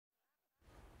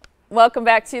Welcome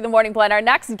back to the Morning Blend. Our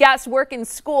next guests work in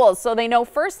schools, so they know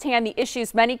firsthand the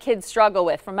issues many kids struggle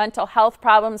with, from mental health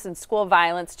problems and school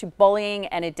violence to bullying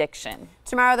and addiction.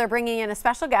 Tomorrow they're bringing in a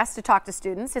special guest to talk to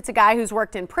students. It's a guy who's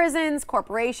worked in prisons,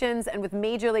 corporations, and with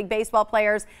Major League Baseball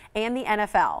players and the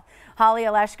NFL. Holly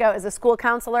Oleshko is a school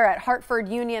counselor at Hartford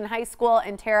Union High School,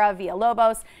 and Tara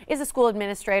Villalobos is a school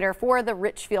administrator for the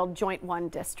Richfield Joint 1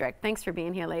 District. Thanks for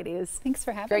being here, ladies. Thanks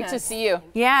for having us. Great to see you.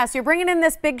 Yeah, so you're bringing in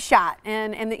this big shot,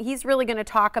 and he's really going to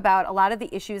talk about a lot of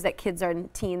the issues that kids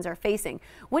and teens are facing.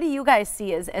 What do you guys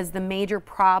see as the major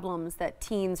problems that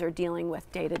teens are dealing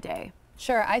with day to day?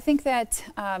 Sure, I think that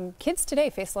kids today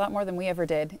face a lot more than we ever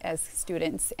did as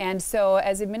students. And so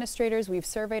as administrators, we've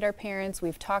surveyed our parents,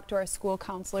 we've talked to our school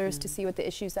counselors to see what the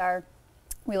issues are.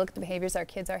 We look at the behaviors our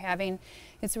kids are having.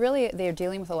 It's really, they're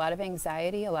dealing with a lot of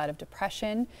anxiety, a lot of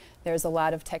depression. There's a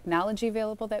lot of technology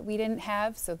available that we didn't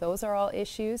have, so those are all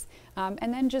issues.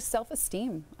 And then just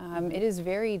self-esteem. It is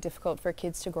very difficult for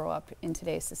kids to grow up in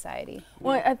today's society.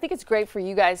 Well, I think it's great for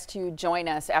you guys to join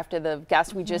us after the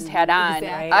guest we just had on.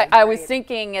 Exactly. I was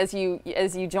thinking as you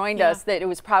joined us that it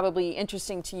was probably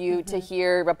interesting to you to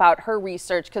hear about her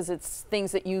research, because it's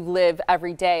things that you live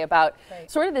every day about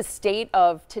sort of the state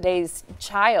of today's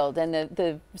child and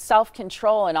the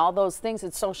self-control and all those things.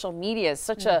 That social media is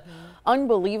such a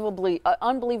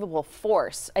unbelievable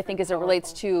force, I think, as it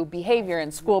relates to behavior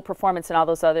and school performance and all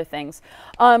those other things.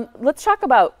 Let's talk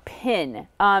about PIN.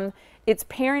 It's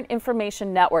Parent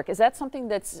Information Network. Is that something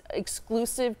that's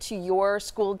exclusive to your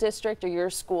school district or your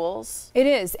schools? It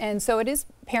is, and so it is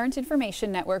Parent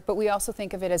Information Network, but we also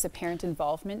think of it as a parent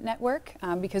involvement network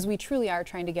because we truly are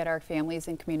trying to get our families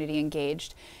and community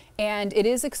engaged. And it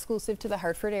is exclusive to the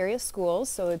Hartford area schools,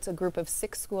 so it's a group of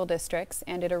 6 school districts,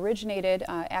 and it originated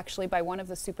actually by one of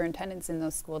the superintendents in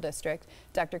those school districts.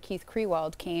 Dr. Keith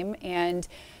Krewald came, and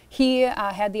he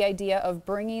had the idea of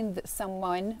bringing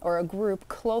someone or a group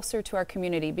closer to our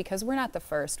community, because we're not the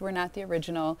first, we're not the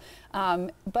original,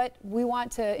 but we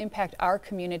want to impact our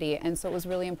community, and so it was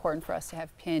really important for us to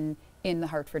have PIN in the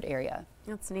Hartford area.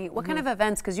 That's neat. What kind of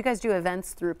events, because you guys do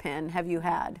events through PIN, have you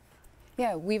had?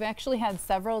 Yeah, we've actually had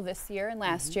several this year and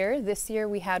last year. This year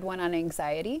we had one on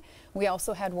anxiety. We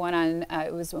also had one on,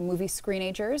 it was a movie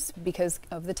screenagers, because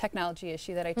of the technology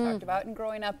issue that I talked about, and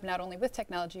growing up not only with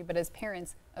technology, but as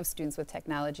parents of students with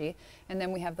technology. And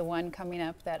then we have the one coming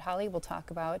up that Holly will talk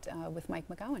about with Mike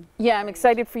McGowan. Yeah, I'm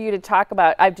excited for you to talk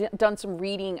about. I've done some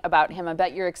reading about him. I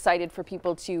bet you're excited for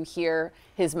people to hear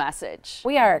his message.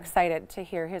 We are excited to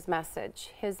hear his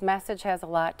message. His message has a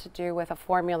lot to do with a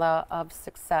formula of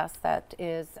success that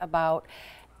is about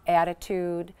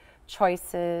attitude,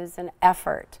 choices, and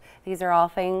effort. These are all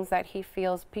things that he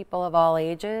feels people of all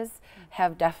ages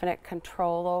have definite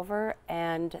control over,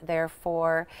 and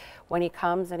therefore when he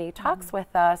comes and he talks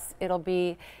with us, it'll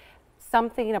be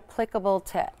something applicable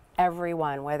to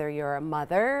everyone, whether you're a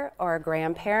mother or a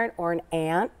grandparent or an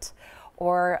aunt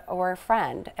or a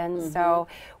friend. And so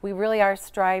we really are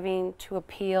striving to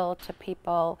appeal to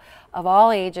people of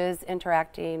all ages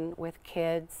interacting with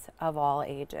kids of all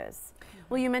ages.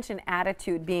 Well, you mentioned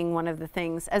attitude being one of the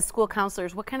things. As school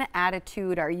counselors, what kind of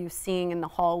attitude are you seeing in the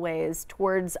hallways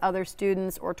towards other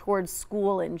students or towards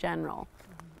school in general?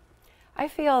 I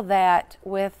feel that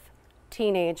with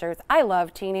teenagers, I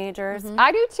love teenagers.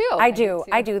 I do too.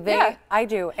 I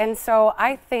do. And so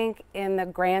I think in the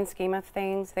grand scheme of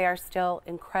things, they are still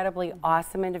incredibly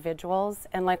awesome individuals.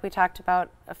 And like we talked about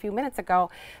a few minutes ago,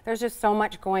 there's just so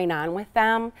much going on with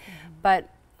them. But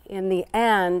in the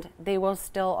end, they will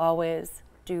still always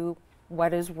do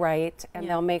what is right, and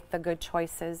they'll make the good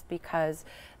choices because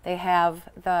they have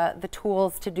the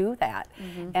tools to do that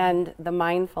and the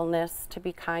mindfulness to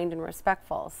be kind and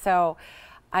respectful. So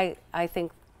I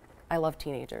think I love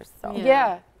teenagers. So.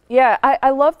 Yeah, I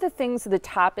love the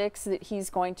topics that he's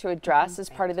going to address as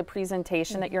part of the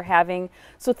presentation that you're having.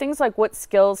 So things like what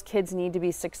skills kids need to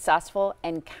be successful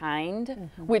and kind,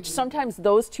 which sometimes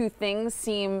those two things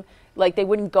seem like they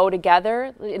wouldn't go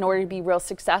together. In order to be real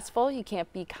successful, you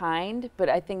can't be kind, but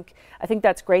I think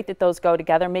that's great that those go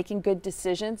together. Making good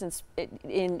decisions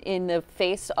in the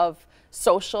face of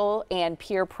social and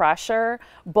peer pressure,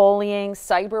 bullying,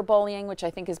 cyberbullying, which I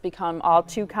think has become all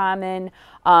too common,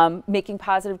 making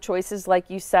positive choices, like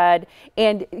you said,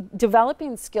 and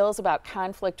developing skills about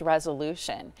conflict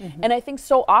resolution. And I think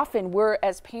so often we're,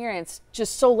 as parents,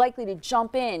 just so likely to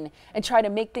jump in and try to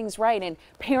make things right, and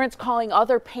parents calling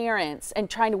other parents and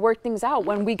trying to work things out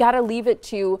when we got to leave it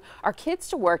to our kids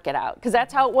to work it out, because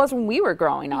that's how it was when we were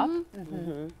growing up.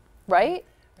 Right?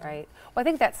 Right. Well, I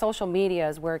think that social media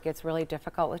is where it gets really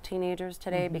difficult with teenagers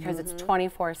today because it's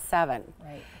 24/7.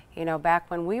 Right. You know, back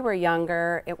when we were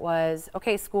younger, it was,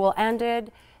 okay, school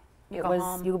ended,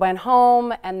 you went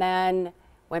home and then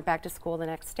went back to school the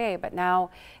next day. But now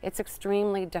it's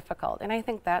extremely difficult. And I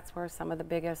think that's where some of the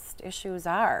biggest issues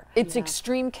are. It's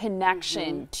extreme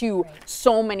connection to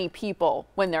so many people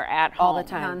when they're at home. All the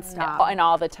time. Nonstop. And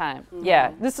all the time.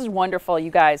 Yeah, this is wonderful, you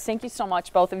guys. Thank you so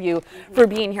much, both of you, for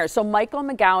being here. So Michael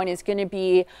McGowan is going to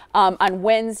be on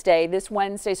Wednesday, this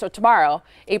Wednesday, so tomorrow,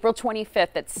 April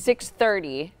 25th at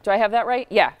 6:30. Do I have that right?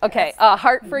 Yeah, okay.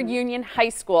 Hartford Union High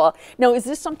School. Now, is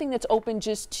this something that's open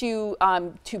just to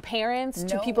parents,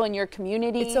 to people in your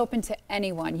community? It's open to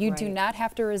anyone. You do not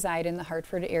have to reside in the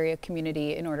Hartford area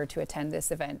community in order to attend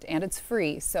this event, and it's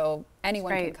free, so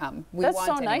anyone can come. That's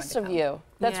so nice of you.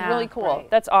 That's Yeah, really cool.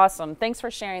 That's awesome. Thanks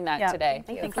for sharing that today.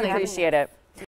 Thank you. Appreciate it.